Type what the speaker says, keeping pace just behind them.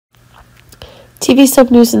TV soap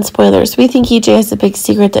news and spoilers. We think EJ has a big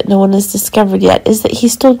secret that no one has discovered yet, is that he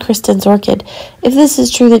stole Kristen's orchid. If this is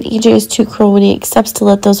true, then EJ is too cruel when he accepts to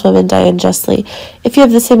let those women die unjustly. If you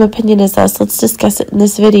have the same opinion as us, let's discuss it in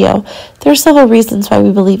this video. There are several reasons why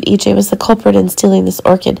we believe EJ was the culprit in stealing this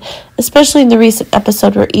orchid, especially in the recent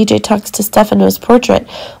episode where EJ talks to Stefano's portrait.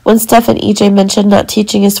 When Steph and EJ mentioned not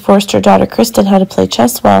teaching his foster daughter Kristen how to play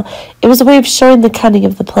chess well, it was a way of showing the cunning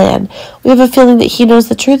of the plan. We have a feeling that he knows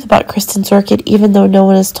the truth about Kristen's orchid, even though no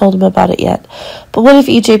one has told him about it yet. But what if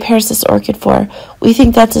EJ pairs this orchid for? We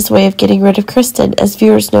think that's his way of getting rid of Kristen. As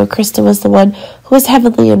viewers know, Kristen was the one who was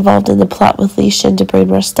heavily involved in the plot with Lee Shin to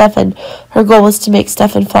brainwash Stefan. Her goal was to make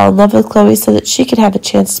Stefan fall in love with Chloe so that she could have a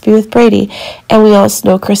chance to be with Brady, and we also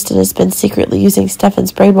know Kristen has been secretly using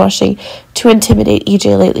Stefan's brainwashing to intimidate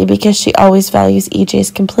EJ lately because she always values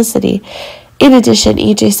EJ's complicity. In addition,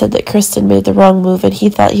 EJ said that Kristen made the wrong move and he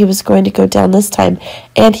thought he was going to go down this time,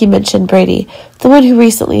 and he mentioned Brady, the one who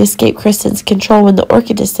recently escaped Kristen's control when the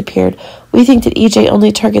orchid disappeared. We think that EJ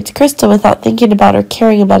only targets Kristen without thinking about or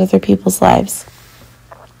caring about other people's lives.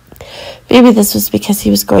 Maybe this was because he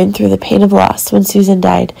was going through the pain of loss when Susan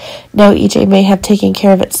died. Now EJ may have taken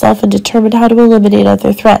care of itself and determined how to eliminate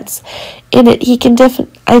other threats. In it, he can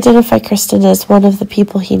identify Kristen as one of the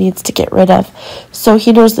people he needs to get rid of, so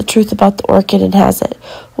he knows the truth about the orchid and has it.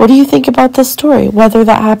 What do you think about this story, whether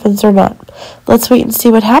that happens or not? Let's wait and see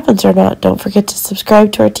what happens or not. Don't forget to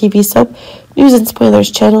subscribe to our TV Soap News and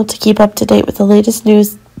Spoilers channel to keep up to date with the latest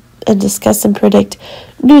news and discuss and predict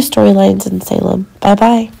new storylines in Salem.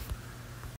 Bye-bye.